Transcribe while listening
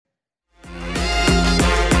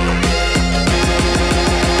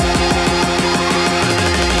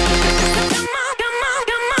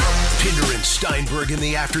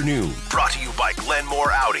afternoon. Brought to you by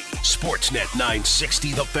Glenmore Audi. Sportsnet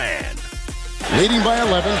 960 The Fan. Leading by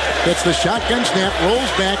 11, gets the shotgun snap,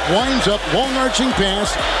 rolls back, winds up, long arching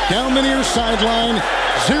pass, down the near sideline,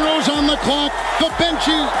 zeros on the clock, the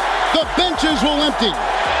benches will empty.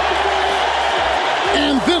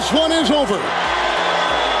 And this one is over.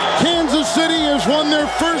 Kansas City has won their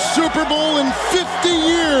first Super Bowl in 50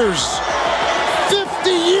 years.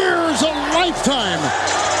 50 years, a lifetime.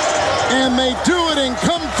 And they do it in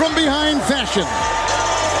come-from-behind fashion,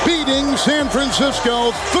 beating San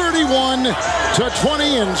Francisco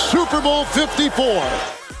 31-20 in Super Bowl 54.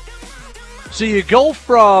 So you go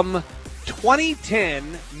from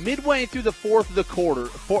 2010, midway through the fourth quarter,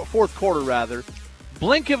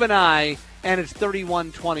 blink of an eye, and it's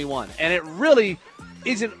 31-21. And it really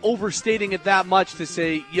isn't overstating it that much to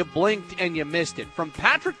say you blinked and you missed it. From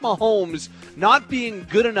Patrick Mahomes not being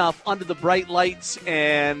good enough under the bright lights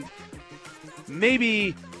and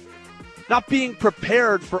maybe not being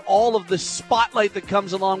prepared for all of the spotlight that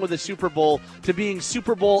comes along with the Super Bowl to being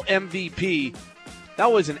Super Bowl MVP.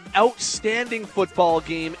 That was an outstanding football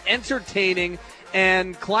game, entertaining,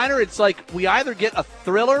 and Kleiner, it's like we either get a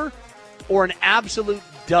thriller or an absolute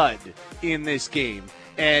dud in this game.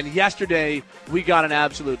 And yesterday, we got an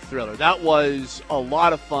absolute thriller. That was a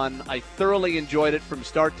lot of fun. I thoroughly enjoyed it from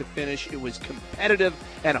start to finish. It was competitive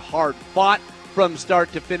and hard fought from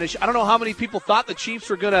start to finish. I don't know how many people thought the Chiefs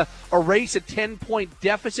were going to erase a 10-point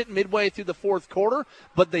deficit midway through the fourth quarter,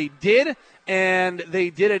 but they did, and they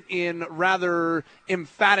did it in rather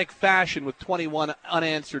emphatic fashion with 21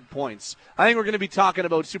 unanswered points. I think we're going to be talking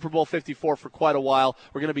about Super Bowl 54 for quite a while.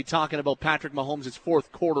 We're going to be talking about Patrick Mahomes' fourth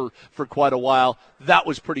quarter for quite a while. That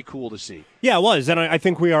was pretty cool to see. Yeah, it was, and I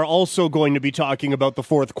think we are also going to be talking about the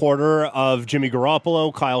fourth quarter of Jimmy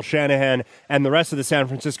Garoppolo, Kyle Shanahan, and the rest of the San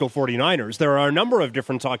Francisco 49ers. There are a number of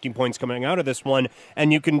different talking points coming out of this one,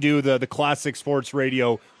 and you can do the classic sports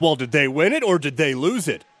radio, well, did they win it or did they lose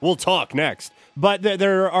it? We'll talk next. But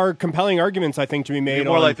there are compelling arguments, I think, to be made.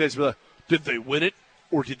 More like this, did they win it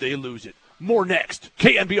or did they lose it? More next.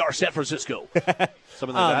 KNBR San Francisco.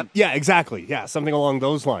 Something like that? Yeah, exactly. Yeah, something along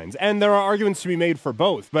those lines. And there are arguments to be made for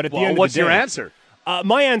both. But at the end what's of the day, your answer?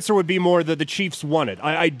 My answer would be more that the Chiefs won it.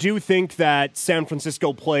 I do think that San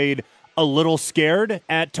Francisco played a little scared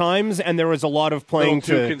at times, and there was a lot of playing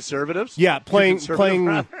too conservatives? Yeah, playing Two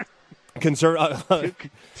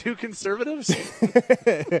conservatives?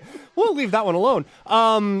 We'll leave that one alone.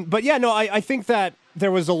 But yeah, no, I think that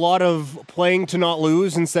there was a lot of playing to not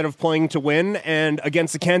lose instead of playing to win, and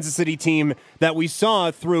against the Kansas City team that we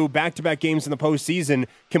saw through back-to-back games in the postseason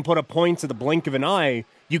can put up points at the blink of an eye.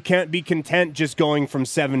 You can't be content just going from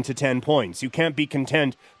 7 to 10 points. You can't be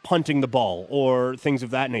content punting the ball or things of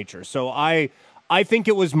that nature. So I think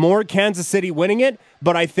it was more Kansas City winning it,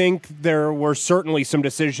 but I think there were certainly some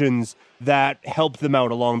decisions that helped them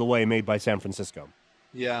out along the way made by San Francisco.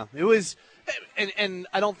 Yeah, it was, and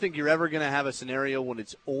I don't think you're ever going to have a scenario when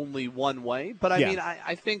it's only one way. But I mean,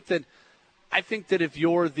 I think that if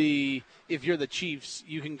you're the Chiefs,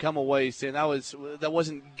 you can come away saying that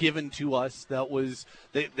wasn't given to us. That was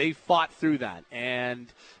they fought through that,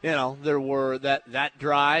 and there were that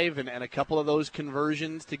drive and a couple of those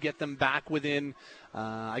conversions to get them back within.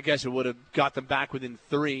 I guess it would have got them back within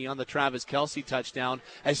 3 on the Travis Kelce touchdown.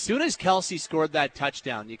 As soon as Kelce scored that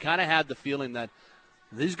touchdown, you kind of had the feeling that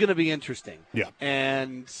this is going to be interesting. Yeah.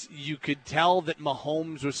 And you could tell that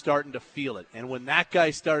Mahomes was starting to feel it. And when that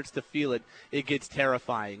guy starts to feel it, it gets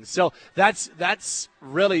terrifying. So that's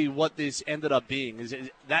really what this ended up being, is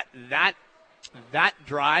that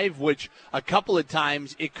drive, which a couple of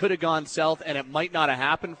times it could have gone south and it might not have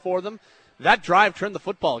happened for them. That drive turned the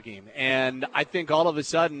football game. And I think all of a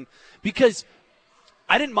sudden, because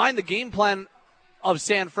I didn't mind the game plan of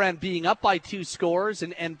San Fran being up by 2 scores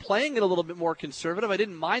and playing it a little bit more conservative. I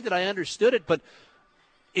didn't mind it. I understood it, but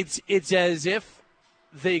it's as if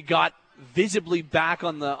they got visibly back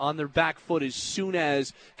on their back foot as soon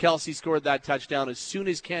as Kelce scored that touchdown, as soon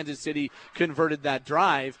as Kansas City converted that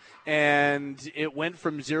drive, and it went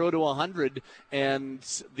from 0 to 100, and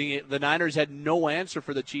the Niners had no answer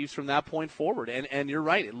for the Chiefs from that point forward. And you're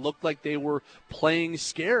right, it looked like they were playing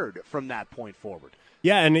scared from that point forward.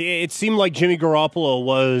 Yeah, and it seemed like Jimmy Garoppolo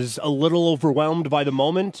was a little overwhelmed by the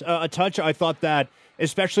moment a touch. I thought that,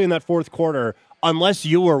 especially in that fourth quarter, unless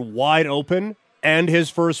you were wide open and his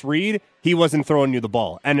first read, he wasn't throwing you the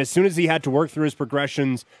ball. And as soon as he had to work through his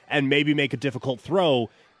progressions and maybe make a difficult throw,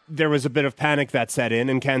 there was a bit of panic that set in,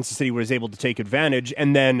 and Kansas City was able to take advantage.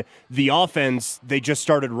 And then the offense, they just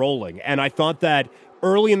started rolling. And I thought that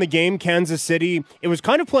early in the game, Kansas City, it was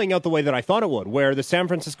kind of playing out the way that I thought it would, where the San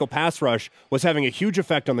Francisco pass rush was having a huge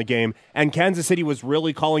effect on the game, and Kansas City was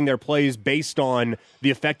really calling their plays based on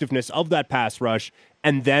the effectiveness of that pass rush.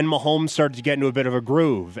 And then Mahomes started to get into a bit of a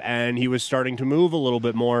groove, and he was starting to move a little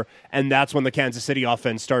bit more, and that's when the Kansas City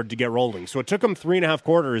offense started to get rolling. So it took them 3.5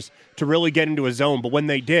 quarters to really get into a zone, but when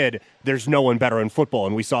they did, there's no one better in football,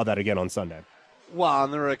 and we saw that again on Sunday. Well,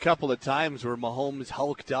 and there were a couple of times where Mahomes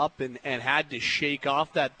hulked up and had to shake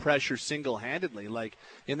off that pressure single-handedly. Like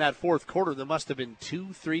in that fourth quarter, there must have been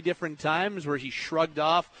 2-3 different times where he shrugged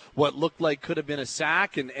off what looked like could have been a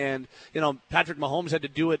sack. And Patrick Mahomes had to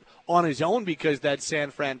do it on his own because that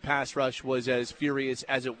San Fran pass rush was as furious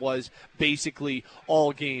as it was basically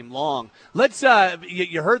all game long. Let's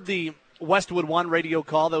you heard the Westwood One radio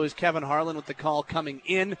call. That was Kevin Harlan with the call coming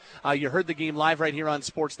in. You heard the game live right here on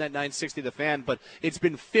Sportsnet 960 The Fan, but it's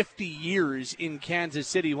been 50 years in Kansas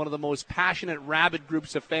City, one of the most passionate, rabid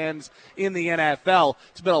groups of fans in the NFL.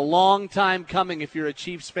 It's been a long time coming if you're a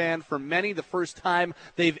Chiefs fan. For many, the first time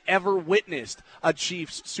they've ever witnessed a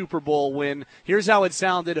Chiefs Super Bowl win. Here's how it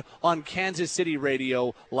sounded on Kansas City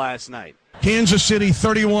radio last night. Kansas City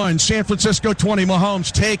 31, San Francisco 20.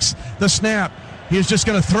 Mahomes takes the snap. He's just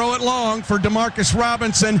going to throw it long for Demarcus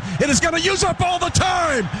Robinson. It is going to use up all the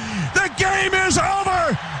time. The game is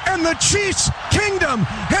over, and the Chiefs Kingdom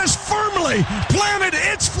has firmly planted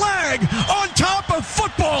its flag on top of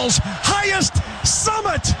football's highest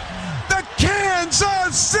summit. The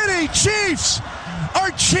Kansas City Chiefs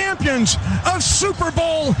are champions of Super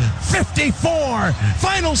Bowl 54.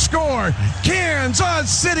 Final score,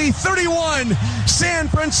 Kansas City 31, San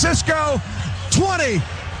Francisco 20.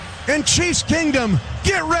 And Chiefs Kingdom,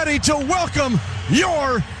 get ready to welcome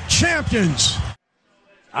your champions.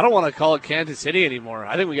 I don't want to call it Kansas City anymore.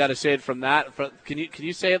 I think we got to say it from that. Can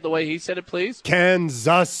you say it the way he said it, please?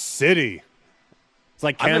 Kansas City. It's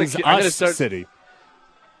like Kansas City.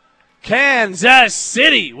 Kansas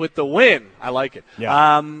City with the win. I like it.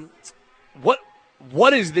 Yeah.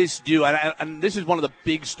 What does this do? And this is one of the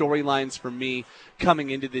big storylines for me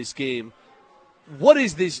coming into this game. What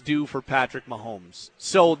does this do for Patrick Mahomes?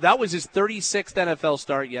 So that was his 36th NFL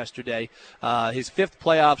start yesterday, his 5th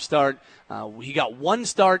playoff start. He got one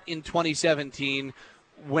start in 2017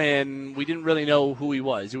 when we didn't really know who he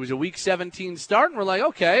was. It was a Week 17 start, and we're like,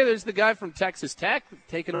 okay, there's the guy from Texas Tech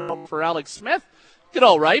taking over for Alex Smith. Did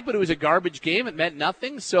all right, but it was a garbage game. It meant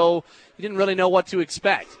nothing, so you didn't really know what to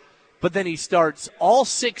expect. But then he starts all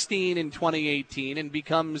 16 in 2018 and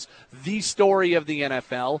becomes the story of the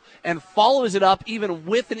NFL and follows it up, even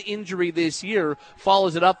with an injury this year,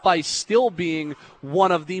 follows it up by still being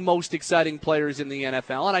one of the most exciting players in the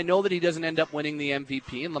NFL. And I know that he doesn't end up winning the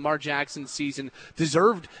MVP, and Lamar Jackson's season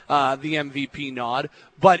deserved the MVP nod.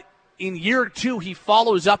 But in year 2, he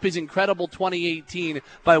follows up his incredible 2018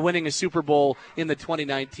 by winning a Super Bowl in the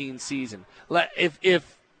 2019 season.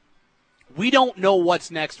 If we don't know what's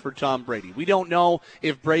next for Tom Brady. We don't know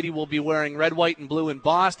if Brady will be wearing red, white, and blue in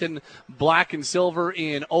Boston, black and silver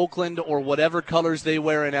in Oakland, or whatever colors they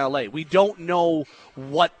wear in L.A. We don't know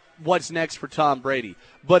what's next for Tom Brady.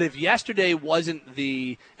 But if yesterday wasn't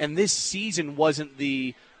and this season wasn't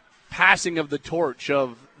the passing of the torch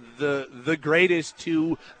of the greatest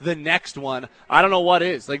to the next one, I don't know what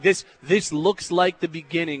is. Like this looks like the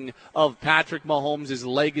beginning of Patrick Mahomes'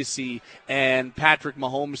 legacy and Patrick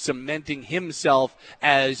Mahomes cementing himself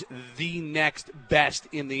as the next best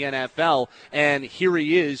in the NFL. And here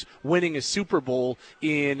he is winning a Super Bowl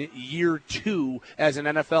in year 2 as an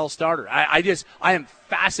NFL starter. I am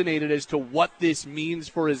fascinated as to what this means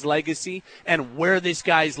for his legacy and where this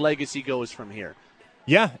guy's legacy goes from here.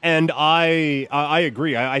 Yeah, and I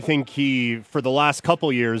agree. I think he, for the last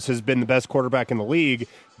couple years, has been the best quarterback in the league.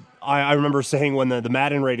 I remember saying when the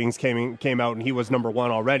Madden ratings came out and he was number 1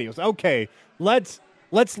 already, it was, okay, let's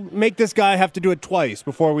make this guy have to do it twice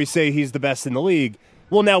before we say he's the best in the league.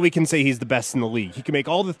 Well, now we can say he's the best in the league. He can make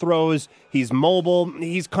all the throws. He's mobile.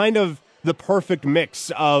 He's kind of the perfect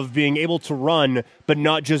mix of being able to run, but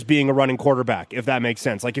not just being a running quarterback, if that makes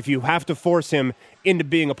sense. Like, if you have to force him into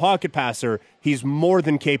being a pocket passer, he's more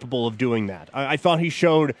than capable of doing that. I thought he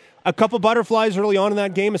showed a couple butterflies early on in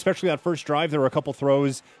that game, especially that first drive. There were a couple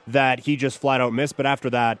throws that he just flat out missed, but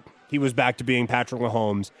after that, he was back to being Patrick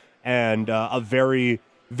Mahomes, and a very,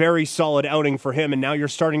 very solid outing for him. And now you're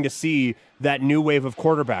starting to see that new wave of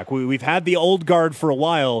quarterback. We've had the old guard for a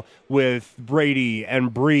while with Brady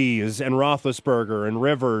and Breeze and Roethlisberger and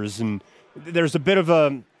Rivers, and there's a bit of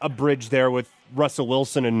a bridge there with Russell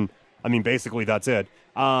Wilson, and I mean, basically that's it.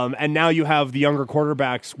 And now you have the younger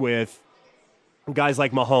quarterbacks with guys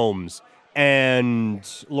like Mahomes and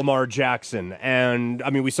Lamar Jackson. And, I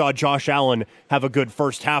mean, we saw Josh Allen have a good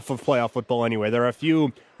first half of playoff football anyway. There are a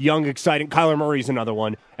few young, exciting... Kyler Murray's another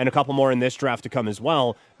one, and a couple more in this draft to come as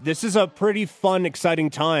well. This is a pretty fun, exciting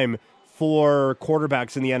time for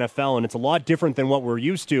quarterbacks in the NFL, and it's a lot different than what we're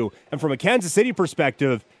used to. And from a Kansas City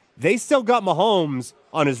perspective, they still got Mahomes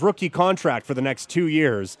on his rookie contract for the next 2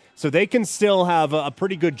 years, so they can still have a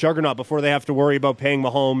pretty good juggernaut before they have to worry about paying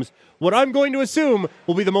Mahomes what I'm going to assume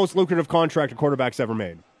will be the most lucrative contract a quarterback's ever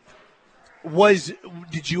made.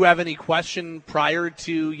 Did you have any question prior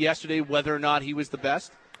to yesterday whether or not he was the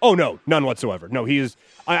best? Oh, no, none whatsoever. No, he is,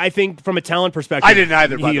 I think from a talent perspective... I didn't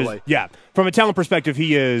either, by the way. Yeah, from a talent perspective,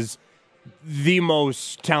 he is the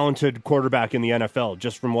most talented quarterback in the NFL,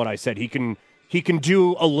 just from what I said. He can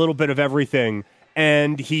do a little bit of everything,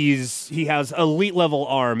 and he has elite level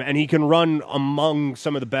arm, and he can run among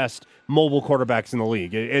some of the best mobile quarterbacks in the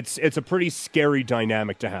league. It's a pretty scary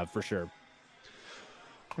dynamic to have for sure.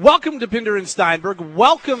 Welcome to Pinder and Steinberg.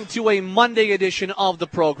 Welcome to a Monday edition of the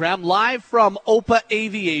program, live from OPA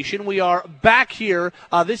Aviation. We are back here.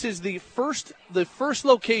 This is the first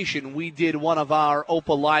location we did one of our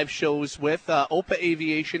OPA live shows with, OPA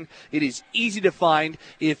Aviation. It is easy to find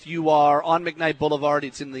if you are on McKnight Boulevard.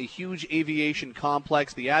 It's in the huge aviation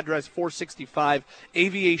complex. The address 465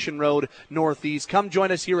 Aviation Road Northeast. Come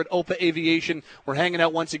join us here at OPA Aviation. We're hanging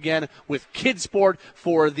out once again with Kids Sport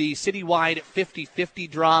for the citywide 50-50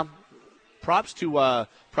 draw. Props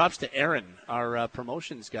to Aaron, our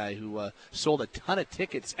promotions guy, who sold a ton of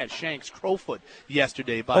tickets at Shanks Crowfoot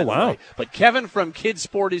yesterday, by the way. But Kevin from Kids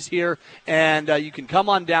Sport is here, and you can come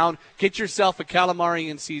on down, get yourself a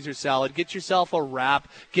calamari and Caesar salad, get yourself a wrap,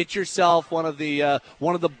 get yourself one of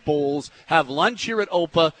the bowls, have lunch here at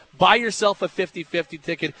OPA, buy yourself a 50-50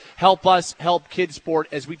 ticket, help us help Kids Sport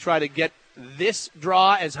as we try to get this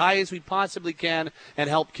draw as high as we possibly can and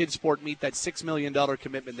help Kids Sport meet that $6 million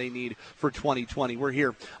commitment they need for 2020. We're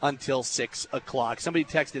here until 6 o'clock. Somebody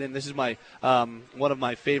texted in. This is my one of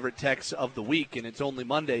my favorite texts of the week, and it's only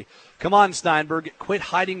Monday. Come on, Steinberg. Quit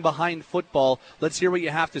hiding behind football. Let's hear what you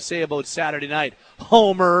have to say about Saturday night.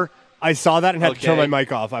 Homer. I saw that and had to turn my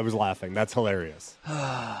mic off. I was laughing. That's hilarious.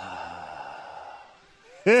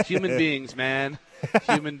 Human beings, man.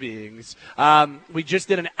 Human beings. We just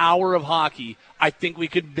did an hour of hockey. I think we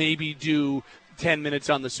could maybe do 10 minutes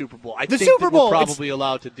on the Super Bowl. I think Super Bowl, we're probably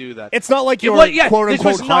allowed to do that. It's not like you're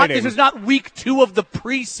quote-unquote hiding. This was not week 2 of the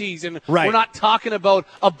preseason. Right. We're not talking about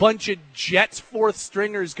a bunch of Jets fourth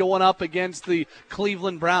stringers going up against the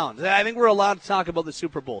Cleveland Browns. I think we're allowed to talk about the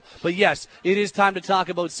Super Bowl. But yes, it is time to talk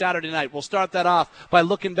about Saturday night. We'll start that off by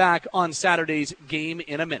looking back on Saturday's Game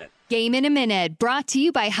in a Minute. Game in a Minute, brought to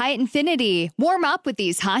you by Hyatt Infinity. Warm up with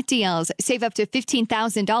these hot deals. Save up to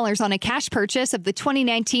 $15,000 on a cash purchase of the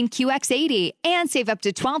 2019 QX80 and save up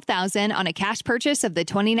to $12,000 on a cash purchase of the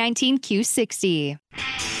 2019 Q60.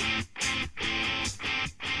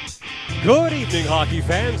 Good evening, hockey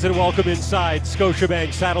fans, and welcome inside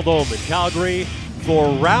Scotiabank Saddledome in Calgary for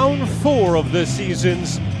round 4 of this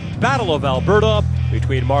season's Battle of Alberta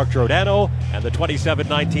between Mark Giordano and the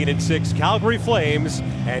 27-19-6 Calgary Flames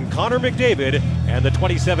and Connor McDavid and the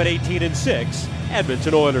 27-18-6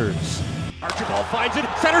 Edmonton Oilers. Archibald finds it,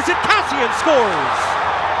 centers it, Cassian scores!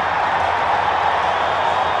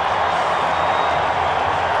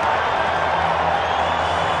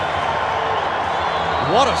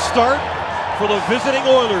 What a start for the visiting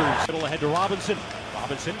Oilers. Middle ahead to Robinson.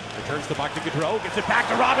 Robinson returns the puck to Gaudreau, gets it back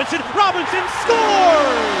to Robinson. Robinson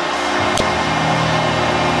scores!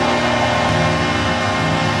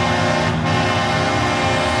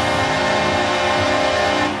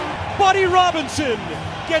 Buddy Robinson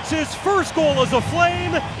gets his first goal as a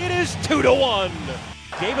Flame. It is 2-1.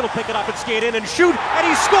 David will pick it up and skate in and shoot, and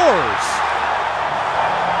he scores!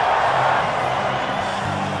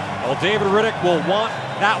 Well, David Riddick will want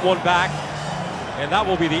that one back, and that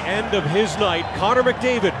will be the end of his night. Connor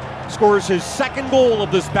McDavid scores his second goal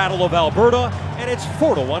of this Battle of Alberta, and it's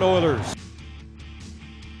 4-1 Oilers.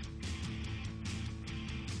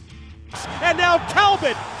 And now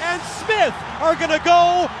Talbot and Smith are going to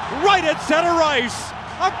go right at center ice.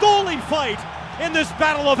 A goalie fight in this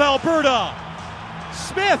Battle of Alberta.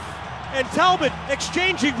 Smith and Talbot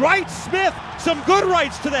exchanging rights. Smith, some good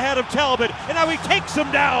rights to the head of Talbot, and now he takes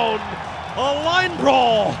him down. A line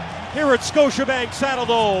brawl here at Scotiabank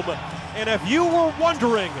Saddledome. And if you were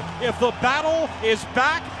wondering if the battle is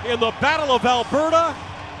back in the Battle of Alberta,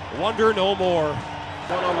 wonder no more.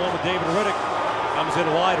 One-on-one with David Riddick. Comes in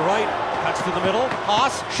wide right, cuts to the middle.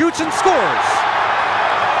 Haas shoots and scores.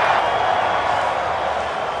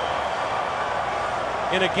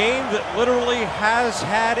 In a game that literally has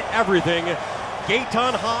had everything,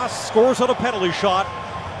 Gaetan Haas scores on a penalty shot,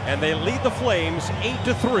 and they lead the Flames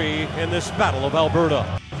 8-3 in this Battle of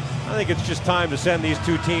Alberta. I think it's just time to send these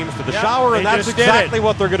two teams to the shower, and that's exactly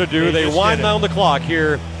what they're going to do. They wind down the clock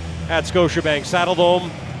here at Scotiabank Saddledome.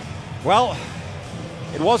 Well,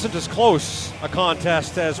 it wasn't as close a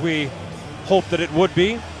contest as we hoped that it would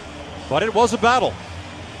be, but it was a battle.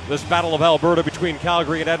 This Battle of Alberta between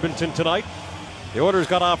Calgary and Edmonton tonight. The Oilers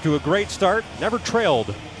got off to a great start, never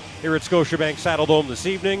trailed here at Scotiabank Saddledome this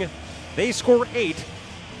evening. They score 8.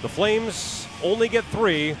 The Flames only get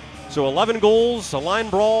 3. So 11 goals, a line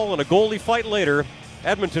brawl, and a goalie fight later,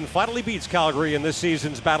 Edmonton finally beats Calgary in this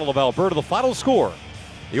season's Battle of Alberta. The final score,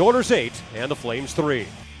 the Oilers 8 and the Flames 3.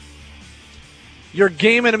 Your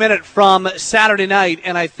game in a minute from Saturday night,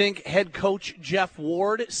 and I think head coach Jeff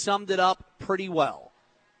Ward summed it up pretty well.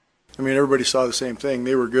 I mean, everybody saw the same thing.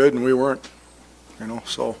 They were good and we weren't,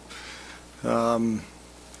 so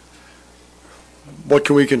what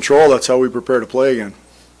can we control? That's how we prepare to play again.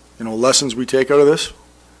 Lessons we take out of this,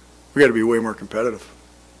 we got to be way more competitive.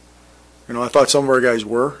 I thought some of our guys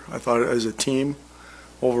were. I thought as a team,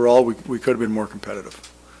 overall, we could have been more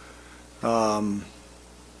competitive. So,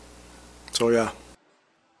 yeah.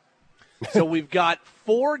 So we've got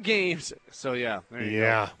 4 games. So, yeah, there you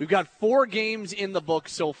go. We've got 4 games in the book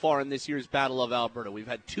so far in this year's Battle of Alberta. We've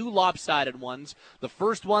had 2 lopsided ones. The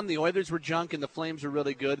first one, the Oilers were junk and the Flames were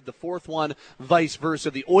really good. The fourth one, vice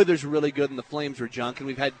versa. The Oilers were really good and the Flames were junk. And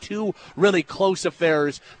we've had 2 really close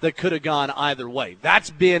affairs that could have gone either way.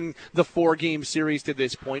 That's been the 4-game series to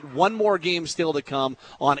this point. 1 more game still to come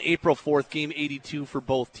on April 4th, game 82 for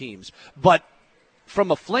both teams. But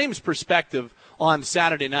from a Flames perspective on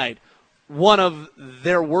Saturday night, one of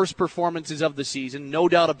their worst performances of the season, no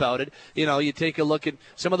doubt about it. You take a look at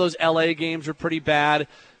some of those LA games were pretty bad.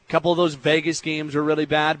 A couple of those Vegas games were really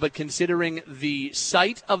bad, but considering the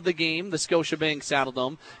site of the game, the Scotiabank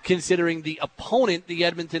Saddledome, considering the opponent, the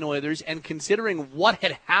Edmonton Oilers, and considering what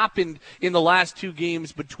had happened in the last 2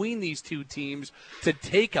 games between these two teams, to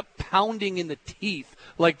take a pounding in the teeth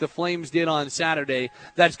like the Flames did on Saturday,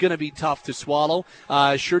 that's going to be tough to swallow.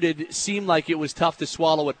 Sure did seem like it was tough to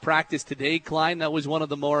swallow at practice today, Klein. That was one of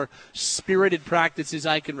the more spirited practices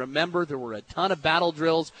I can remember. There were a ton of battle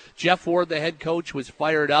drills. Jeff Ward, the head coach, was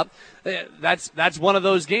fired up. That's one of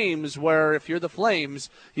those games where if you're the Flames,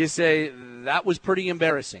 you say that was pretty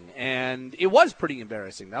embarrassing. And it was pretty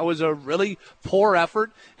embarrassing. That was a really poor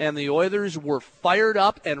effort, and the Oilers were fired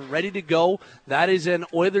up and ready to go. That is an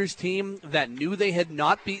Oilers team that knew they had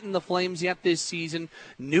not beaten the Flames yet this season,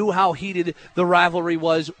 knew how heated the rivalry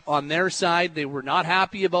was on their side. They were not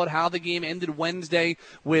happy about how the game ended Wednesday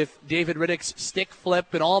with David Riddick's stick flip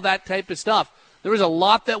and all that type of stuff. There was a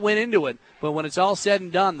lot that went into it, but when it's all said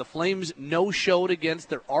and done, the Flames no-showed against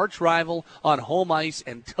their arch rival on home ice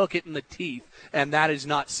and took it in the teeth, and that is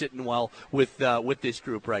not sitting well with this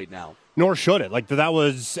group right now. Nor should it. That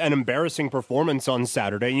was an embarrassing performance on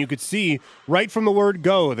Saturday, and you could see right from the word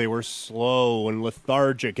go, they were slow and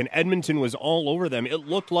lethargic, and Edmonton was all over them. It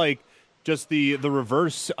looked like just the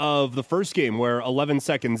reverse of the first game, where 11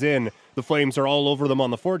 seconds in, the Flames are all over them on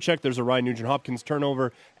the forecheck. There's a Ryan Nugent-Hopkins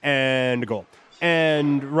turnover and a goal.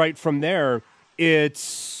 And right from there,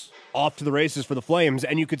 it's off to the races for the Flames.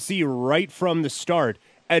 And you could see right from the start,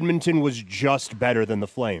 Edmonton was just better than the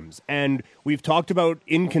Flames. And we've talked about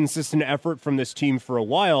inconsistent effort from this team for a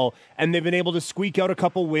while, and they've been able to squeak out a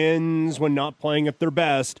couple wins when not playing at their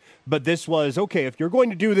best. But this was, okay, if you're going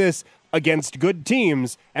to do this against good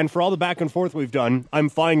teams, and for all the back and forth we've done, I'm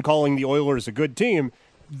fine calling the Oilers a good team,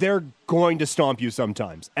 they're going to stomp you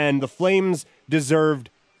sometimes. And the Flames deserved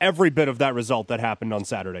every bit of that result that happened on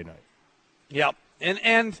Saturday night. Yep.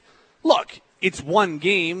 And look, it's 1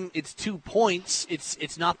 game, it's 2 points,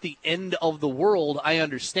 it's not the end of the world. I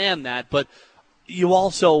understand that, but you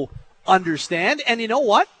also understand, and you know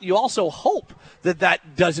what? You also hope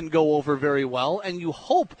that doesn't go over very well, and you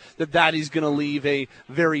hope that is going to leave a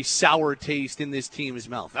very sour taste in this team's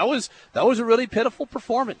mouth. That was a really pitiful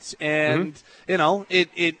performance, and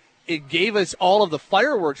it gave us all of the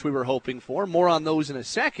fireworks we were hoping for. More on those in a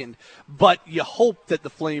second. But you hope that the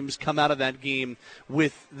Flames come out of that game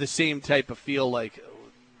with the same type of feel like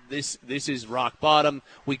this is rock bottom.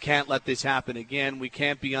 We can't let this happen again. We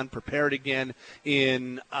can't be unprepared again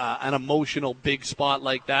in an emotional big spot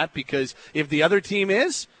like that, because if the other team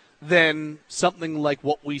is, then something like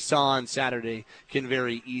what we saw on Saturday can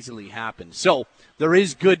very easily happen. So there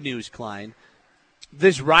is good news, Klein.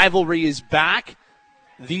 This rivalry is back.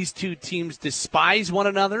 These two teams despise one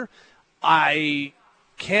another. I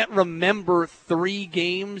can't remember 3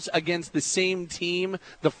 games against the same team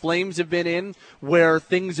the Flames have been in where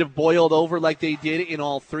things have boiled over like they did in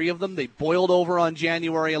all 3 of them. They boiled over on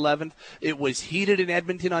January 11th. It was heated in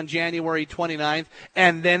Edmonton on January 29th.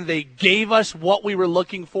 And then they gave us what we were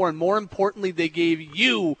looking for. And more importantly, they gave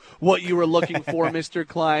you what you were looking for, Mr.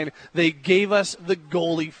 Klein. They gave us the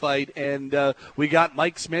goalie fight. And we got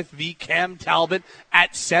Mike Smith v. Cam Talbot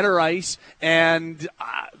at center ice. And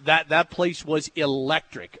that place was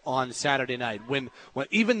electric on Saturday night. When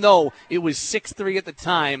even though it was 6-3 at the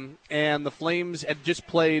time, and the Flames had just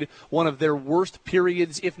played one of their worst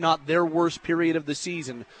periods, if not their worst period of the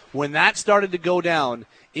season, when that started to go down,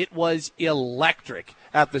 it was electric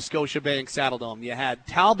at the Scotiabank Saddledome. You had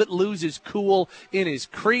Talbot lose his cool in his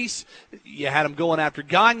crease. You had him going after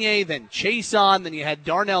Gagne, then chase on. Then you had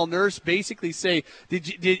Darnell Nurse basically say,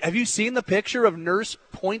 have you seen the picture of Nurse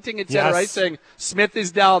pointing at center ice saying, Smith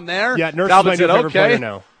is down there? Yeah, Nurse Talbot is my said, favorite player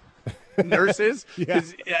now. Nurses, yeah.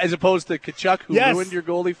 As opposed to Kachuk, who ruined your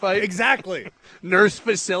goalie fight. Exactly. Nurse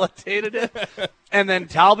facilitated it. And then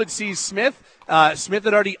Talbot sees Smith. Smith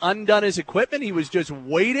had already undone his equipment. He was just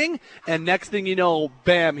waiting. And next thing you know,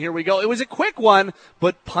 bam, here we go. It was a quick one,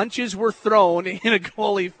 but punches were thrown in a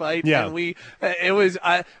goalie fight. Yeah. And it was,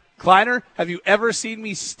 Kleiner, have you ever seen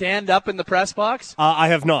me stand up in the press box? I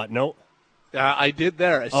have not, no. I did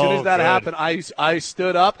there. As soon as that happened, I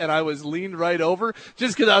stood up and I was leaned right over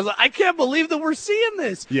just because I was like, I can't believe that we're seeing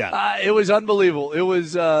this. Yeah. It was unbelievable. It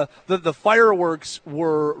was the fireworks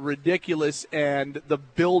were ridiculous and the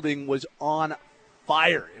building was on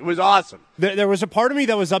fire. It was awesome. There was a part of me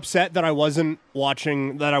that was upset that I wasn't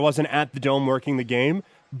watching, that I wasn't at the Dome working the game.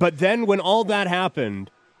 But then when all that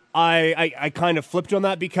happened, I kind of flipped on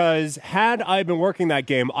that, because had I been working that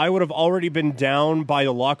game, I would have already been down by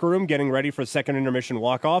the locker room getting ready for a second intermission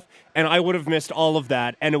walk-off, and I would have missed all of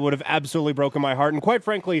that, and it would have absolutely broken my heart. And quite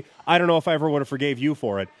frankly, I don't know if I ever would have forgave you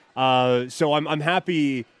for it. So I'm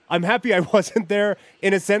happy. I'm happy I wasn't there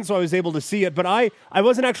in a sense, so I was able to see it. But I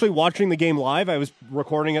wasn't actually watching the game live. I was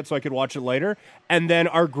recording it so I could watch it later. And then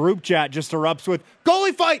our group chat just erupts with,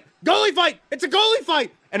 goalie fight! Goalie fight! It's a goalie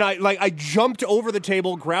fight! And I jumped over the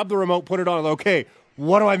table, grabbed the remote, put it on, okay,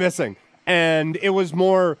 what am I missing? And it was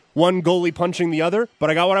more one goalie punching the other, but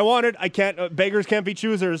I got what I wanted. Beggars can't be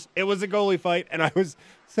choosers. It was a goalie fight, and I was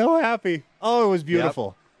so happy. Oh, it was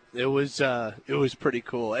beautiful. Yep. It was pretty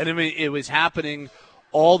cool. And I mean, it was happening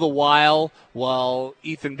all the while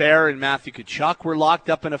Ethan Bear and Matthew Tkachuk were locked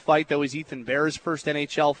up in a fight. That was Ethan Bear's first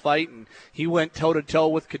NHL fight, and he went toe-to-toe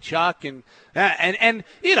with Tkachuk. And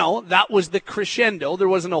you know, that was the crescendo. There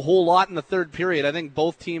wasn't a whole lot in the third period. I think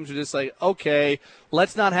both teams were just like, okay,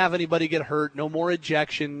 let's not have anybody get hurt. No more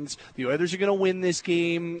ejections. The Oilers are going to win this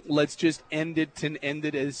game. Let's just end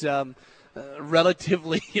it as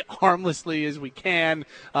relatively harmlessly as we can.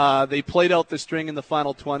 They played out the string in the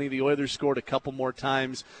final 20. The Oilers scored a couple more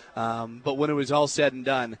times. But when it was all said and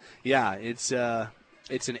done, yeah, it's an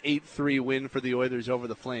 8-3 win for the Oilers over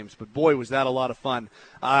the Flames. But boy, was that a lot of fun.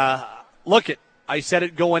 I said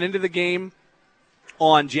it going into the game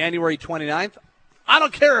on January 29th. I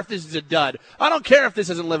don't care if this is a dud. I don't care if this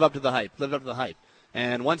doesn't live up to the hype.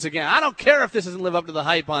 And once again, I don't care if this doesn't live up to the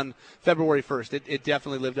hype on February 1st. It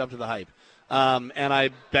definitely lived up to the hype. And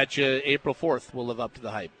I bet you April 4th will live up to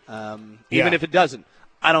the hype. Even if it doesn't,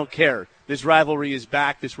 I don't care. This rivalry is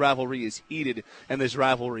back. This rivalry is heated. And this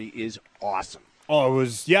rivalry is awesome. Oh, it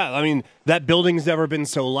was, I mean, that building's never been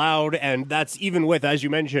so loud. And that's even with, as you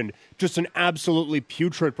mentioned, just an absolutely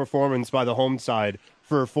putrid performance by the home side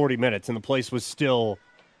for 40 minutes. And the place was still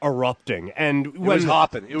erupting. And it was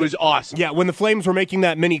hopping. It was awesome. Yeah, when the Flames were making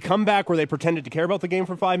that mini comeback where they pretended to care about the game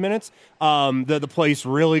for 5 minutes, the place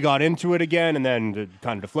really got into it again, and then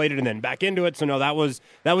kind of deflated, and then back into it. So no, that was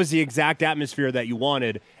the exact atmosphere that you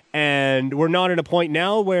wanted. And we're not at a point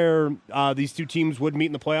now where these two teams would meet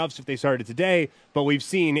in the playoffs if they started today, but we've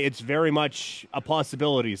seen it's very much a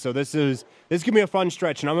possibility. So this is going to be a fun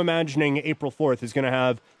stretch, and I'm imagining April 4th is going to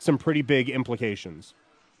have some pretty big implications.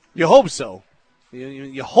 You hope so.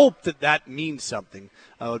 You hope that means something.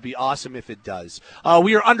 It would be awesome if it does.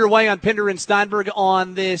 We are underway on Pinder and Steinberg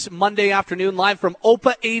on this Monday afternoon, live from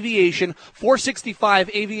OPA Aviation, 465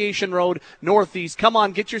 Aviation Road, Northeast. Come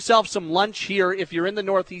on, get yourself some lunch here. If you're in the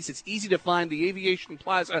Northeast, it's easy to find. The Aviation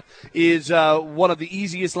Plaza is one of the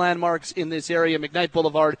easiest landmarks in this area. McKnight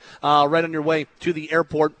Boulevard, right on your way to the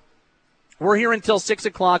airport. We're here until 6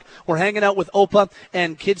 o'clock. We're hanging out with OPA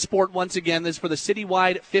and Kids Sport once again. This is for the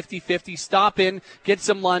citywide 50-50. Stop in, get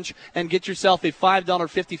some lunch, and get yourself a $5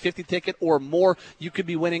 50-50 ticket or more. You could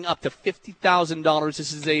be winning up to $50,000.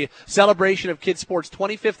 This is a celebration of Kids Sport's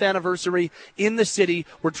 25th anniversary in the city.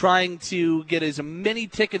 We're trying to get as many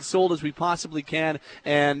tickets sold as we possibly can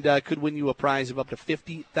and could win you a prize of up to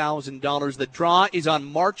 $50,000. The draw is on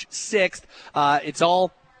March 6th. It's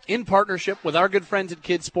all in partnership with our good friends at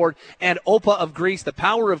Kids Sport and OPA of Greece. The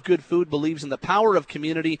power of good food believes in the power of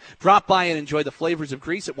community. Drop by and enjoy the flavors of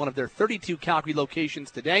Greece at one of their 32 Calgary locations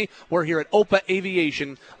today. We're here at OPA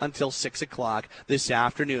Aviation until 6 o'clock this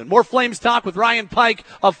afternoon. More Flames talk with Ryan Pike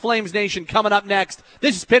of Flames Nation coming up next.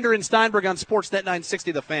 This is Pinder and Steinberg on Sportsnet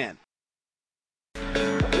 960 The Fan.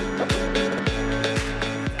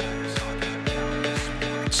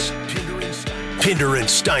 Pinder and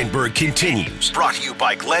Steinberg continues. Brought to you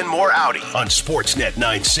by Glenmore Audi on Sportsnet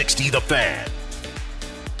 960 The Fan.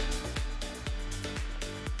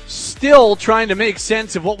 Still trying to make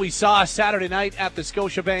sense of what we saw Saturday night at the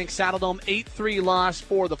Scotiabank Saddledome. 8-3 loss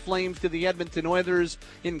for the Flames to the Edmonton Oilers,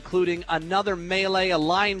 including another melee, a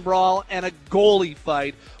line brawl, and a goalie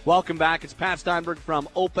fight. Welcome back. It's Pat Steinberg from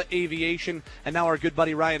OPA Aviation, and now our good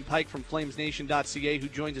buddy Ryan Pike from FlamesNation.ca, who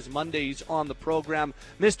joins us Mondays on the program.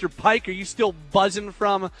 Mr. Pike, are you still buzzing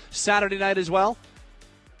from Saturday night as well?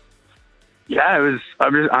 Yeah,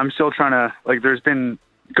 I'm still trying to, there's been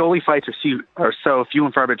goalie fights are so few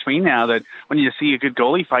and far between now that when you see a good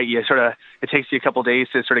goalie fight, it takes you a couple of days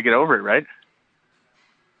to sort of get over it, right?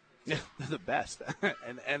 Yeah, they're the best.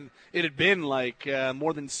 and it had been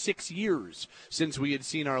more than 6 years since we had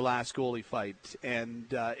seen our last goalie fight, and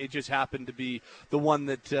it just happened to be the one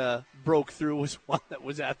that broke through was one that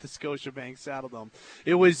was at the Scotiabank Saddledome.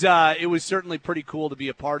 It was certainly pretty cool to be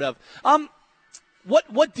a part of.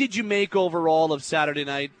 What did you make overall of Saturday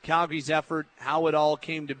night? Calgary's effort, how it all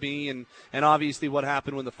came to be, and obviously what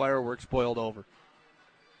happened when the fireworks boiled over.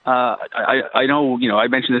 I know, I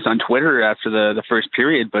mentioned this on Twitter after the first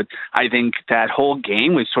period, but I think that whole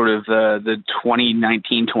game was sort of the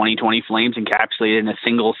 2019-2020 Flames encapsulated in a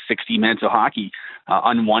single 60 minutes of hockey.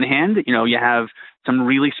 On one hand, you have some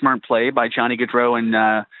really smart play by Johnny Gaudreau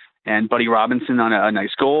and Buddy Robinson on a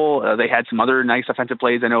nice goal. They had some other nice offensive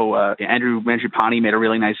plays. I know Andrew Mangiapane made a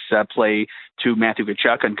really nice play to Matthew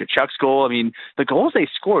Tkachuk on Tkachuk's goal. I mean, the goals they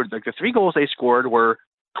scored, the 3 goals they scored were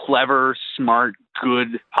clever, smart,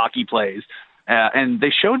 good hockey plays. And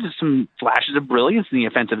they showed some flashes of brilliance in the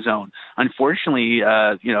offensive zone. Unfortunately,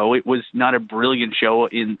 it was not a brilliant show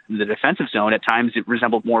in the defensive zone. At times, it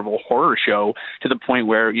resembled more of a horror show to the point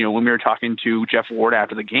where, when we were talking to Jeff Ward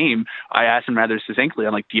after the game, I asked him rather succinctly,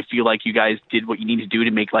 I'm like, do you feel like you guys did what you need to do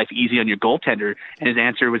to make life easy on your goaltender? And his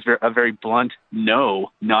answer was a very blunt,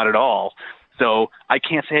 no, not at all. So I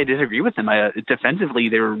can't say I disagree with him. Defensively,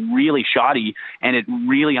 they were really shoddy, and it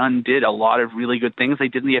really undid a lot of really good things they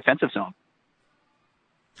did in the offensive zone.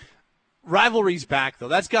 Rivalry's back, though.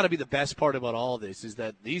 That's got to be the best part about all of this, is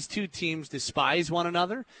that these two teams despise one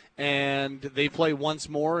another, and they play once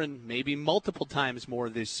more and maybe multiple times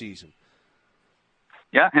more this season.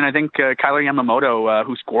 Yeah, and I think Kyler Yamamoto,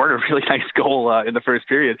 who scored a really nice goal in the first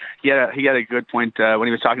period, he had a good point when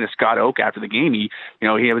he was talking to Scott Oak after the game. He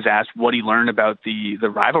was asked what he learned about the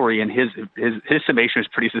rivalry, and his summation was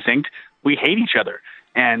pretty succinct. We hate each other.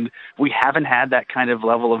 And we haven't had that kind of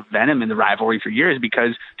level of venom in the rivalry for years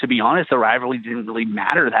because, to be honest, the rivalry didn't really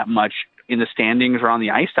matter that much in the standings or on the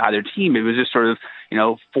ice to either team. It was just sort of,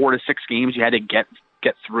 4 to 6 games you had to get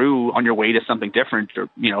through on your way to something different. Or,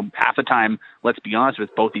 half the time, let's be honest,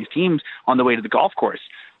 with both these teams on the way to the golf course.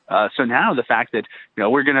 So now the fact that,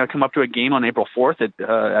 we're going to come up to a game on April 4th at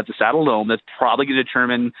the Saddledome that's probably going to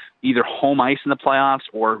determine either home ice in the playoffs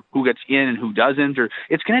or who gets in and who doesn't, or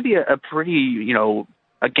it's going to be a pretty,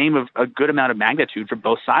 a game of a good amount of magnitude for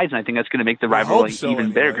both sides, and I think that's going to make the rivalry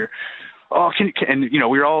even bigger. Oh,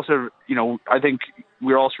 we're all sort of, I think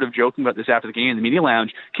we were all sort of joking about this after the game in the media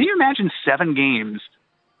lounge. Can you imagine 7 games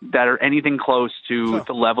that are anything close to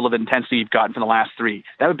the level of intensity you've gotten from the last 3?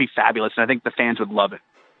 That would be fabulous, and I think the fans would love it.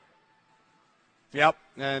 Yep,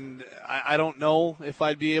 and I don't know if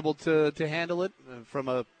I'd be able to handle it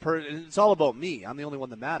it's all about me. I'm the only one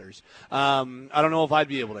that matters. I don't know if I'd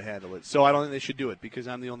be able to handle it, so I don't think they should do it because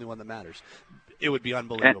I'm the only one that matters. It would be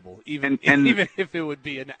unbelievable, even if it would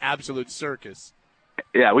be an absolute circus.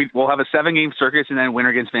 Yeah, we'll have a 7-game circus and then winner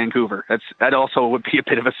against Vancouver. That also would be a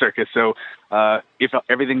bit of a circus. So if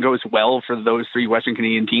everything goes well for those 3 Western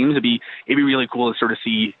Canadian teams, it'd be really cool to sort of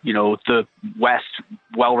see, the West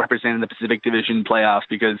well represented in the Pacific Division playoffs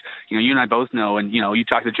because, you and I both know, and, you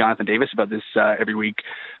talk to Jonathan Davis about this every week,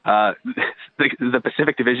 the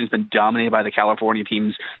Pacific Division has been dominated by the California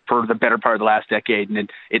teams for the better part of the last decade, and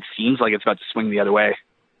it seems like it's about to swing the other way.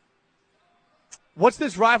 What's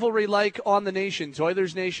this rivalry like on the nations,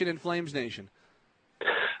 Oilers Nation and Flames Nation?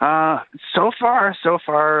 So far,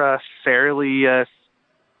 fairly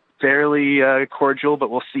cordial, but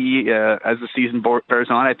we'll see as the season bears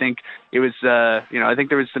on. I think it was, I think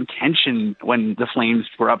there was some tension when the Flames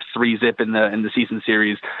were up 3-0 in the season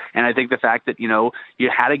series, and I think the fact that you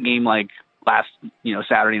had a game like last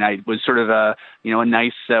Saturday night was sort of a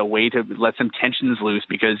nice way to let some tensions loose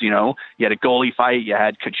because you had a goalie fight, you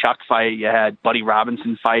had Tkachuk fight, you had Buddy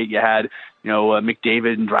Robinson fight, you had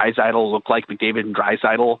McDavid and Draisaitl look like McDavid and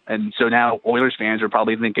Draisaitl, and so now Oilers fans are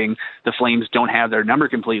probably thinking the Flames don't have their number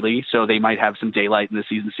completely, so they might have some daylight in the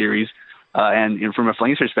season series. And from a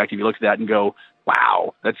Flames perspective, you look at that and go,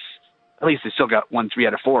 wow, that's at least they still got 1 3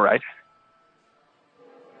 out of 4, right?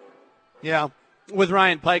 Yeah. With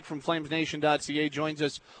Ryan Pike from FlamesNation.ca joins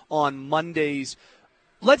us on Mondays.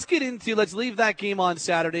 Let's leave that game on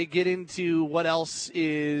Saturday, get into what else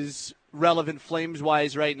is relevant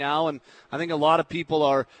Flames-wise right now, and I think a lot of people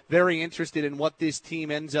are very interested in what this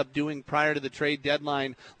team ends up doing prior to the trade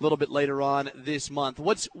deadline a little bit later on this month.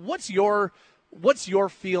 What's your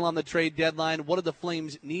feel on the trade deadline? What do the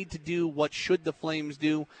Flames need to do? What should the Flames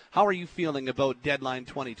do? How are you feeling about deadline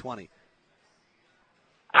 2020?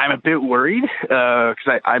 I'm a bit worried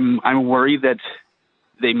because I'm worried that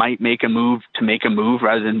they might make a move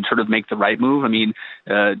rather than sort of make the right move. I mean,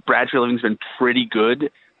 Brad Treliving's been pretty good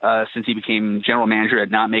since he became general manager at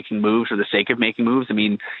not making moves for the sake of making moves. I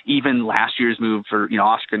mean, even last year's move for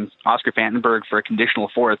Oscar Fantenberg for a conditional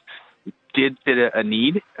fourth did fit a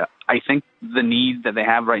need. I think the need that they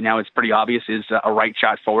have right now, it's pretty obvious, is a right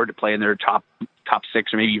shot forward to play in their top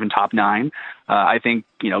 6 or maybe even top 9. I think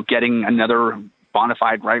getting another bona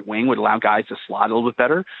fide right wing would allow guys to slot a little bit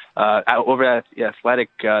better. Over at The Athletic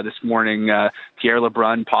this morning, Pierre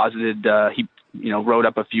LeBrun posited he wrote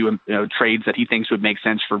up a few trades that he thinks would make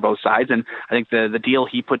sense for both sides, and I think the deal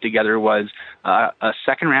he put together was a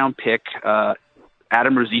second round pick,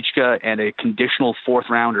 Adam Ruzicka, and a conditional fourth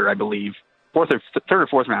rounder, I believe, third or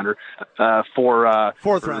fourth rounder for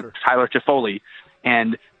Tyler Toffoli,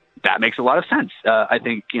 and that makes a lot of sense. I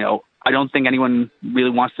think I don't think anyone really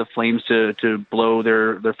wants the Flames to blow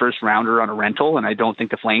their first rounder on a rental, and I don't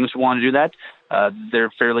think the Flames want to do that. They're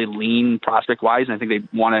fairly lean prospect-wise, and I think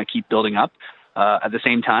they want to keep building up. At the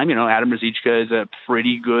same time, Adam Ruzicka is a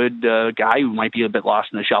pretty good guy who might be a bit lost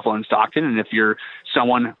in the shuffle in Stockton, and if you're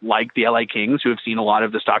someone like the LA Kings who have seen a lot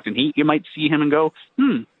of the Stockton Heat, you might see him and go,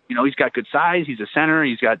 he's got good size, he's a center,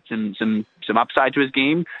 he's got some upside to his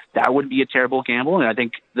game. That wouldn't be a terrible gamble, and I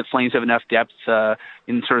think the Flames have enough depth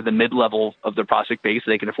in sort of the mid-level of their prospect base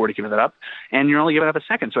so they can afford to give that up, and you're only giving up a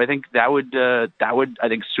second. So I think that would I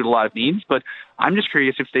think suit a lot of needs, but I'm just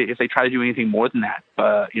curious if they try to do anything more than that,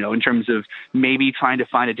 in terms of maybe trying to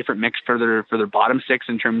find a different mix for their bottom 6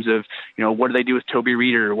 in terms of, what do they do with Toby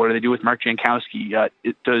Reeder? What do they do with Mark Jankowski? I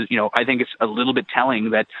think it's a little bit telling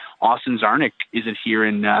that Austin Czarnik isn't here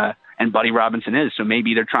and Buddy Robinson is. So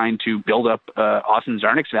maybe they're trying to build up Austin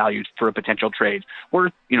Czarnik's value for a potential trade.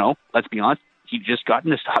 Or, let's be honest, he just got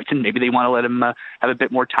into Stockton. Maybe they want to let him have a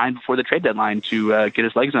bit more time before the trade deadline to get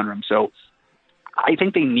his legs under him. So I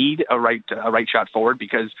think they need a right shot forward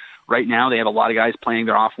because right now they have a lot of guys playing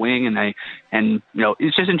their off wing, and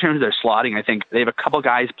it's just in terms of their slotting. I think they have a couple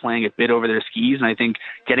guys playing a bit over their skis, and I think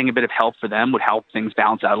getting a bit of help for them would help things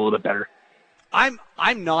balance out a little bit better. I'm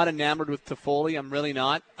not enamored with Toffoli. I'm really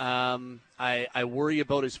not. I worry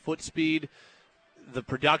about his foot speed. The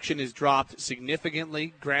production has dropped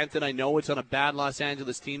significantly. Granted, I know it's on a bad Los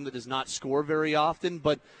Angeles team that does not score very often,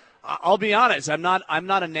 but I'll be honest. I'm not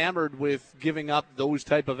enamored with giving up those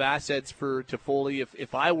type of assets for Toffoli.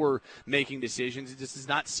 If I were making decisions, it just does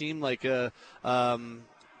not seem like the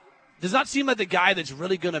guy that's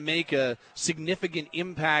really going to make a significant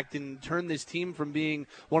impact and turn this team from being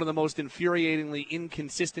one of the most infuriatingly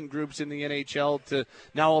inconsistent groups in the NHL to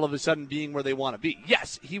now all of a sudden being where they want to be.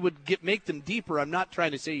 Yes, he would make them deeper. I'm not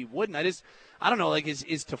trying to say he wouldn't. I don't know, is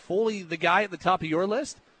Toffoli the guy at the top of your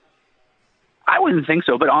list? I wouldn't think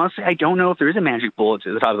so, but honestly, I don't know if there is a magic bullet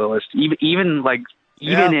to the top of the list. Even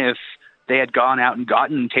if they had gone out and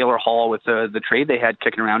gotten Taylor Hall with the trade they had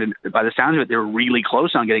kicking around, and by the sounds of it, they were really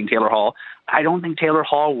close on getting Taylor Hall. I don't think Taylor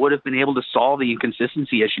Hall would have been able to solve the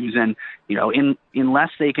inconsistency issues. And,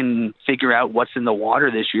 unless they can figure out what's in the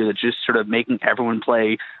water this year that's just sort of making everyone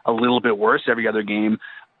play a little bit worse every other game,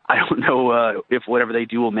 I don't know if whatever they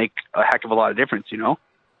do will make a heck of a lot of difference,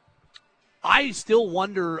 I still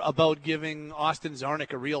wonder about giving Austin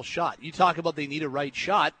Czarnik a real shot. You talk about they need a right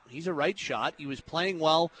shot. He's a right shot. He was playing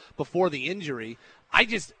well before the injury.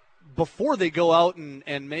 Before they go out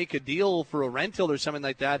and make a deal for a rental or something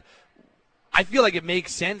like that, I feel like it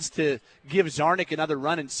makes sense to give Czarnik another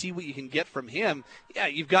run and see what you can get from him. Yeah,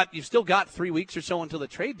 you've still got 3 weeks or so until the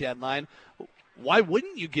trade deadline. Why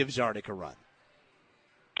wouldn't you give Czarnik a run?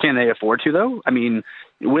 Can they afford to, though? I mean,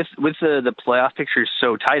 with the playoff picture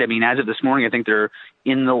so tight, I mean, as of this morning, I think they're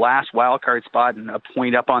in the last wild card spot and a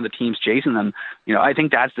point up on the teams chasing them. I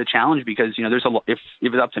think that's the challenge because, there's if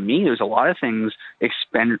it's up to me, there's a lot of things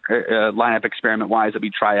lineup experiment-wise that we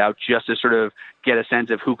try out just to sort of get a sense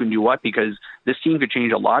of who can do what, because this team could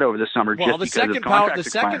change a lot over the summer well, just because of contracts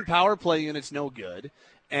expiring. Second power play unit's no good.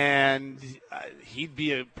 And he'd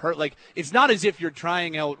be it's not as if you're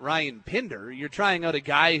trying out Ryan Pinder. You're trying out a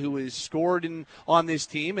guy who has scored on this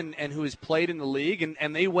team and who has played in the league,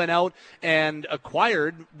 and they went out and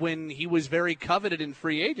acquired when he was very coveted in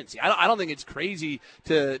free agency. I don't think it's crazy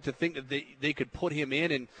to think that they could put him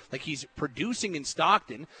in and he's producing in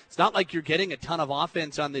Stockton. It's not like you're getting a ton of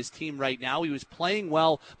offense on this team right now. He was playing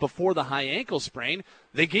well before the high ankle sprain.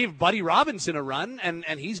 They gave Buddy Robinson a run, and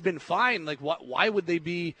he's been fine. Why would they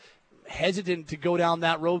be hesitant to go down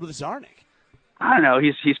that road with Czarnik? I don't know.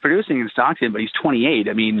 He's producing in Stockton, but he's 28.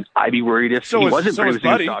 I mean, I'd be worried if he wasn't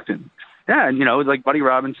producing in Stockton. Yeah, and, Buddy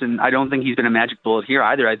Robinson, I don't think he's been a magic bullet here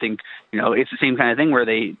either. I think, it's the same kind of thing where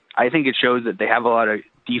I think it shows that they have a lot of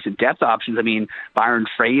decent depth options. I mean, Byron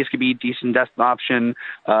Frais could be a decent depth option.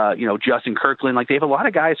 Justin Kirkland, they have a lot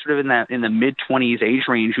of guys sort of in the mid-20s age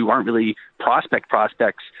range who aren't really prospects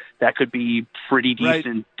that could be pretty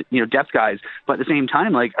decent, right. Depth guys. But at the same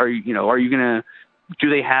time, are you gonna? Do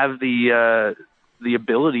they have the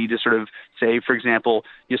ability to sort of say, for example,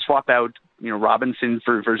 you swap out Robinson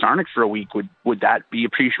for Czarnik for a week, would that be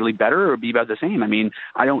appreciably better or be about the same? I mean,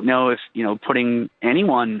 I don't know if, putting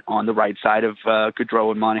anyone on the right side of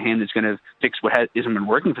Gaudreau and Monahan is going to fix what hasn't been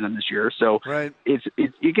working for them this year. So right.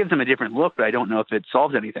 It gives them a different look, but I don't know if it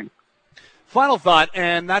solves anything. Final thought,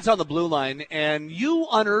 and that's on the blue line, and you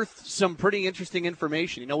unearthed some pretty interesting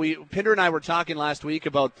information. Pinder and I were talking last week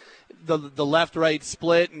about the left-right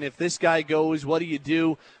split, and if this guy goes, what do you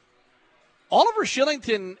do? Oliver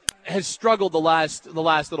Shillington has struggled the last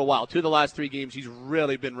little while. 2 of the last 3 games, he's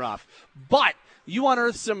really been rough. But you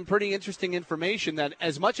unearthed some pretty interesting information that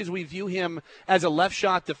as much as we view him as a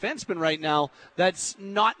left-shot defenseman right now, that's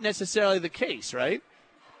not necessarily the case, right?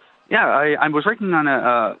 Yeah, I was working on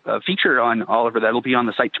a feature on Oliver that'll be on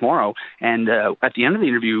the site tomorrow. And at the end of the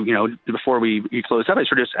interview, before we closed up, I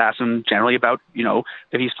sort of just asked him generally about, if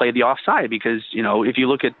he's played the offside. Because, if you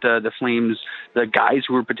look at the Flames, the guys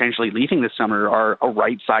who are potentially leaving this summer are a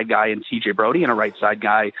right side guy in TJ Brody and a right side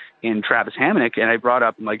guy in Travis Hamonic. And I brought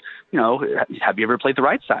up, have you ever played the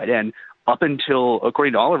right side? And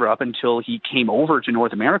according to Oliver, up until he came over to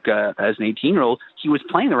North America as an 18-year-old, he was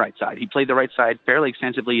playing the right side. He played the right side fairly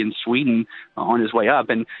extensively in Sweden on his way up,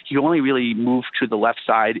 and he only really moved to the left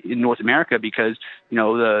side in North America because,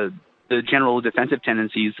 the general defensive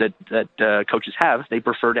tendencies that coaches have, they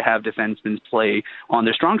prefer to have defensemen play on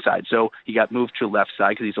their strong side. So he got moved to the left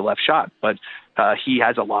side because he's a left shot, but he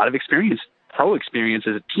has a lot of pro experience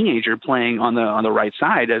as a teenager playing on the right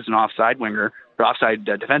side as an offside winger, or offside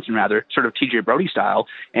defenseman rather, sort of TJ Brody style,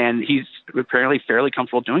 and he's apparently fairly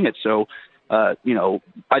comfortable doing it. So, I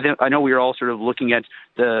know we were all sort of looking at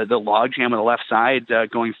the logjam on the left side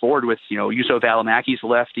going forward with, Juuso Välimäki's a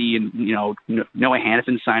lefty, and, Noah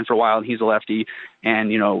Hannafin signed for a while, and he's a lefty,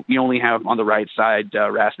 and, you only have on the right side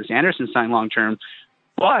Rasmus Andersson signed long-term.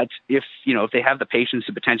 But if they have the patience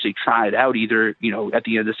to potentially try it out either, at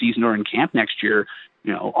the end of the season or in camp next year,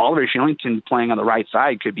 Oliver Shillington playing on the right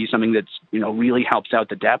side could be something that's, really helps out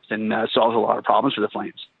the depth and solves a lot of problems for the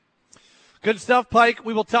Flames. Good stuff, Pike.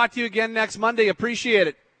 We will talk to you again next Monday. Appreciate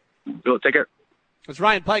it. Take care. It's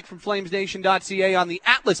Ryan Pike from FlamesNation.ca on the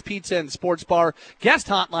Atlas Pizza and Sports Bar guest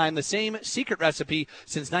hotline, the same secret recipe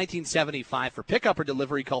since 1975. For pickup or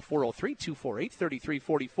delivery, call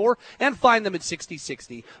 403-248-3344 and find them at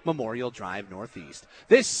 6060 Memorial Drive Northeast.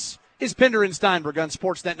 This is Pinder and Steinberg on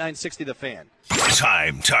Sportsnet 960 The Fan.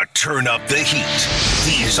 Time to turn up the heat.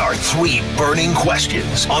 These are 3 burning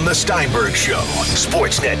questions on the Steinberg Show.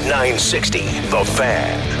 Sportsnet 960 The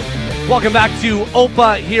Fan. Welcome back to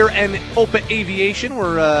OPA here and OPA Aviation.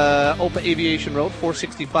 We're OPA Aviation Road,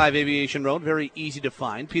 465 Aviation Road. Very easy to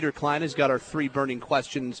find. Peter Klein has got our 3 burning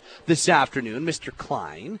questions this afternoon. Mr.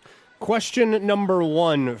 Klein. Question number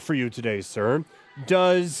 1 for you today, sir.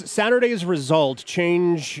 Does Saturday's result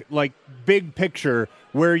change, big picture,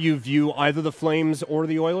 where you view either the Flames or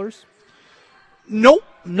the Oilers? Nope,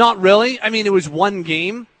 not really. I mean, it was one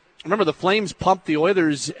game. Remember, the Flames pumped the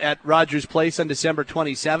Oilers at Rogers Place on December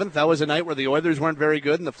 27th. That was a night where the Oilers weren't very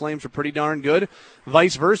good and the Flames were pretty darn good.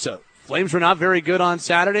 Vice versa. Flames were not very good on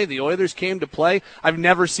Saturday. The Oilers came to play. I've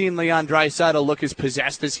never seen Leon Draisaitl look as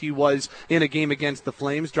possessed as he was in a game against the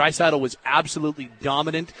Flames. Draisaitl was absolutely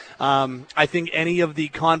dominant. I think any of the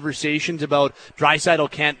conversations about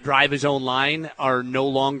Draisaitl can't drive his own line are no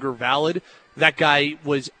longer valid. That guy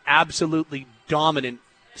was absolutely dominant,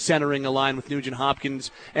 centering a line with Nugent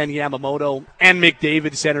Hopkins and Yamamoto, and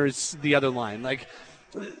McDavid centers the other line. Like,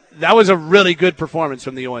 that was a really good performance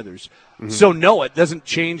from the Oilers. Mm-hmm. So, no, it doesn't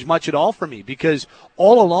change much at all for me, because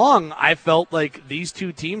all along I felt like these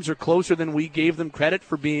two teams are closer than we gave them credit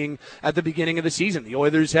for being at the beginning of the season. The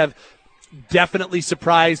Oilers have definitely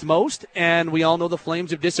surprised most, and we all know the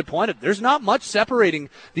Flames have disappointed. There's not much separating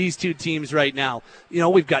these two teams right now. You know,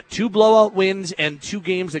 we've got 2 blowout wins and 2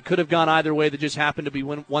 games that could have gone either way that just happened to be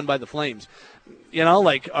won by the Flames. You know,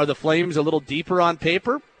 like, are the Flames a little deeper on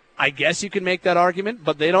paper? I guess you can make that argument,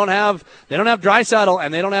 but they don't have Draisaitl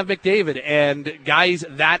and they don't have McDavid, and guys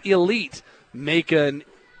that elite make an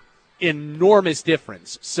enormous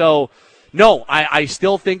difference. So, no, I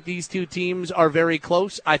still think these two teams are very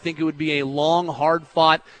close. I think it would be a long,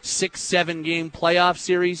 hard-fought 6-7 game playoff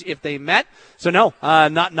series if they met. So, no,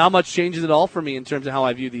 not much changes at all for me in terms of how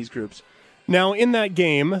I view these groups. Now, in that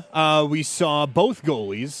game, we saw both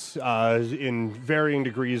goalies in varying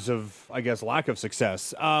degrees of, I guess, lack of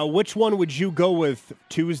success. Which one would you go with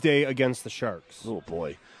Tuesday against the Sharks? Oh,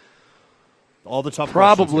 boy. All the tough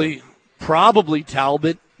Probably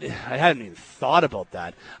Talbot. I hadn't even thought about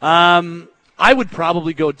that. I would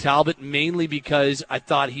probably go Talbot, mainly because I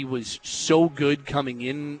thought he was so good coming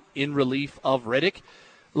in relief of Riddick.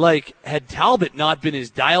 Like, had Talbot not been as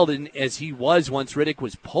dialed in as he was once Riddick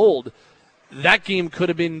was pulled, that game could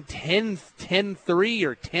have been 10-3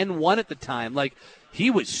 or 10-1 at the time. Like,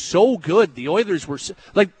 he was so good. The Oilers were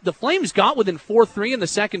the Flames got within 4-3 in the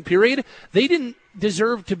second period. They didn't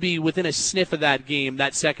deserve to be within a sniff of that game.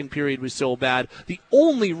 That second period was so bad. The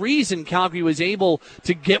only reason Calgary was able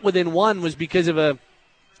to get within 1 was because of a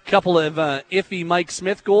couple of iffy Mike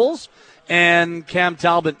Smith goals and Cam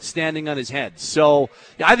Talbot standing on his head. So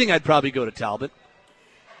I think I'd probably go to Talbot.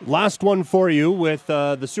 Last one for you with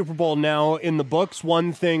the Super Bowl now in the books.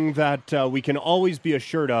 One thing that we can always be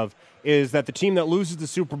assured of is that the team that loses the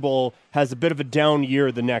Super Bowl has a bit of a down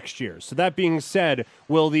year the next year. So that being said,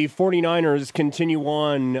 will the 49ers continue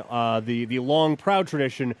on the long, proud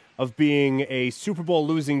tradition of being a Super Bowl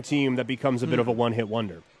losing team that becomes a bit of a one-hit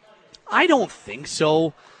wonder? I don't think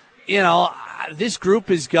so. You know, this group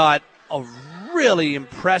has got a really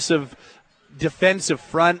impressive defensive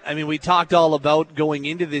front. I mean, we talked all about going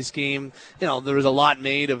into this game. You know, there was a lot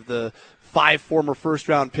made of the 5 former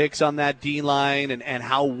first-round picks on that D-line and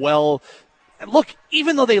how well. Look,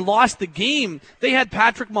 even though they lost the game, they had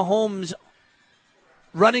Patrick Mahomes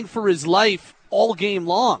running for his life all game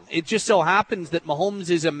long. It just so happens that Mahomes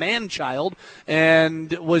is a man-child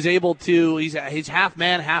and was able to, he's half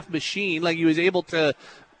man, half machine. Like, he was able to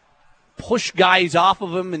push guys off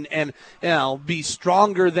of him and you know, be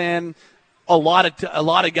stronger than a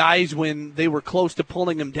lot of guys when they were close to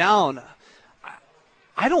pulling him down.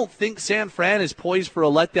 I don't think San Fran is poised for a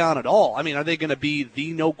letdown at all. I mean, are they going to be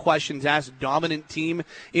the no questions asked dominant team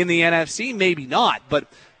in the NFC? Maybe not, but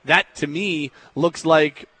that to me looks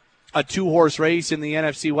like a 2-horse race in the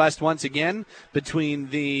NFC West once again between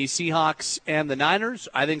the Seahawks and the Niners.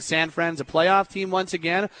 I think San Fran's a playoff team once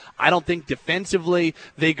again. I don't think defensively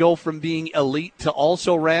they go from being elite to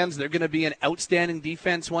also Rams. They're going to be an outstanding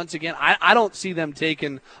defense once again. I don't see them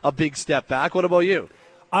taking a big step back. What about you?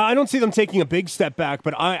 I don't see them taking a big step back,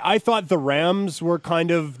 but I thought the Rams were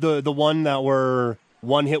kind of the one that were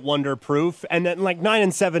one-hit wonder proof. And then, like,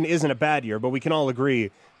 9-7 isn't a bad year, but we can all agree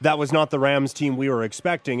that was not the Rams team we were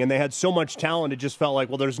expecting. And they had so much talent, it just felt like,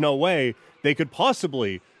 well, there's no way they could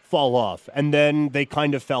possibly fall off. And then they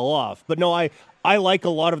kind of fell off. But no, I like a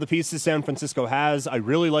lot of the pieces San Francisco has. I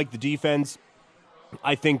really like the defense.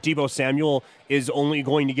 I think Deebo Samuel is only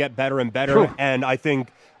going to get better and better. True. And I think,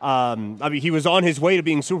 he was on his way to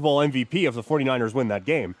being Super Bowl MVP if the 49ers win that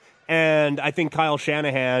game. And I think Kyle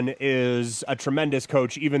Shanahan is a tremendous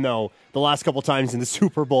coach, even though the last couple times in the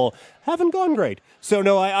Super Bowl haven't gone great. So,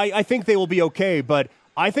 no, I think they will be okay, but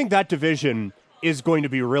I think that division is going to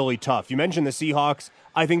be really tough. You mentioned the Seahawks.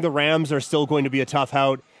 I think the Rams are still going to be a tough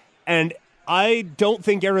out. And I don't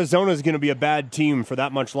think Arizona is going to be a bad team for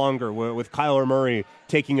that much longer, with Kyler Murray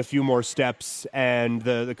taking a few more steps and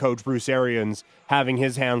the coach Bruce Arians having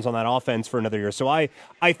his hands on that offense for another year. So I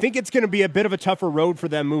think it's going to be a bit of a tougher road for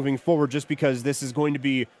them moving forward, just because this is going to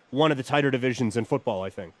be one of the tighter divisions in football, I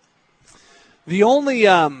think. The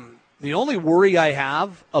only worry I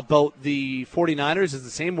have about the 49ers is the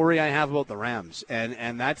same worry I have about the Rams,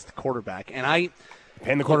 and that's the quarterback. And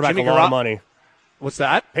paying the quarterback a lot of money. What's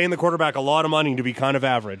that? Paying the quarterback a lot of money to be kind of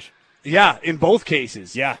average. Yeah, in both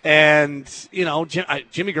cases. Yeah. And,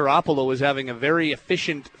 Jimmy Garoppolo was having a very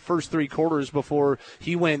efficient first three quarters before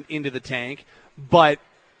he went into the tank. But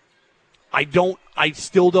I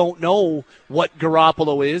still don't know what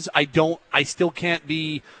Garoppolo is. I still can't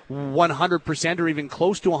be 100% or even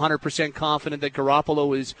close to 100% confident that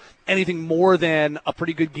Garoppolo is anything more than a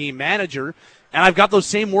pretty good game manager. And I've got those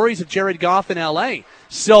same worries with Jared Goff in L.A.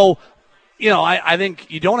 So, I think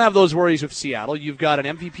you don't have those worries with Seattle. You've got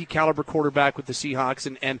an MVP caliber quarterback with the Seahawks,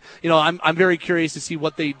 and I'm very curious to see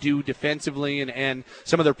what they do defensively and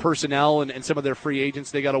some of their personnel and some of their free agents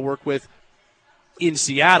they got to work with in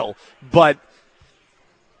Seattle. But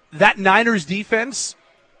that Niners defense,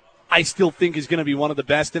 I still think is going to be one of the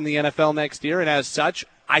best in the NFL next year, and as such,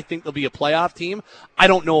 I think they'll be a playoff team. I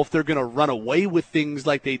don't know if they're going to run away with things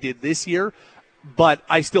like they did this year, but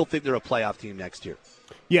I still think they're a playoff team next year.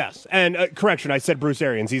 Yes, and correction, I said Bruce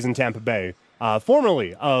Arians. He's in Tampa Bay,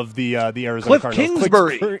 formerly of the Arizona Cliff Cardinals.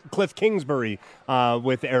 Kingsbury. Cliff Kingsbury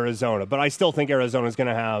with Arizona. But I still think Arizona is going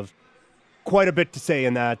to have quite a bit to say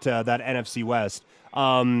in that NFC West.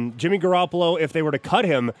 Jimmy Garoppolo, if they were to cut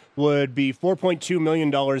him, would be $4.2 million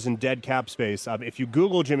in dead cap space. If you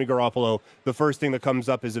Google Jimmy Garoppolo, the first thing that comes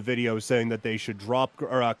up is a video saying that they should cut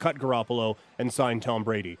Garoppolo and sign Tom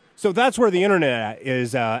Brady. So that's where the internet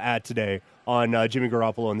is at today on Jimmy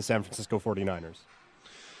Garoppolo and the San Francisco 49ers.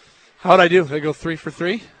 How'd I do? Did I go 3 for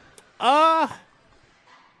 3?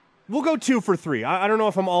 We'll go 2 for 3. I don't know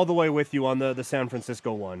if I'm all the way with you on the San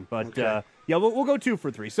Francisco one, but okay. We'll go 2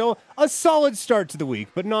 for 3. So a solid start to the week,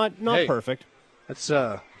 but not perfect. That's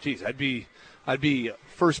I'd be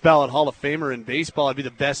first ballot Hall of Famer in baseball. I'd be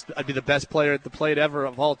the best player at the plate ever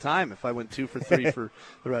of all time if I went 2 for 3 for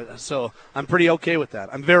the rest. So I'm pretty okay with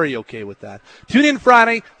that. I'm very okay with that. Tune in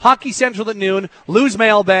Friday, Hockey Central at noon. Lose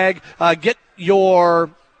mailbag. Get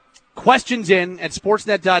your questions in at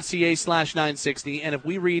sportsnet.ca/960, and if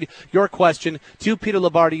we read your question to Peter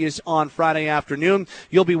Labardius on Friday afternoon,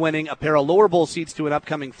 you'll be winning a pair of lower bowl seats to an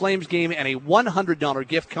upcoming Flames game and a $100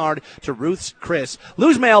 gift card to Ruth's Chris.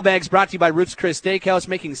 Lose mailbags brought to you by Ruth's Chris Steakhouse.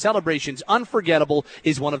 Making celebrations unforgettable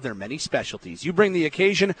is one of their many specialties. You bring the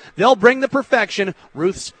occasion, they'll bring the perfection.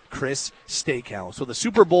 Ruth's Chris Steakhouse. So the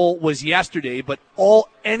Super Bowl was yesterday, but all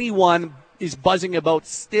anyone is buzzing about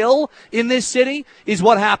still in this city is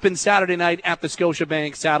what happened Saturday night at the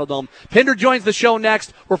Scotiabank Saddledome. Pinder joins the show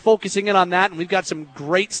next. We're focusing in on that, and we've got some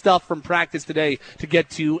great stuff from practice today to get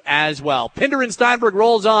to as well. Pinder and Steinberg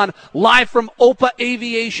rolls on live from OPA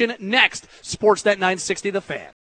Aviation next. Sportsnet 960 The Fan.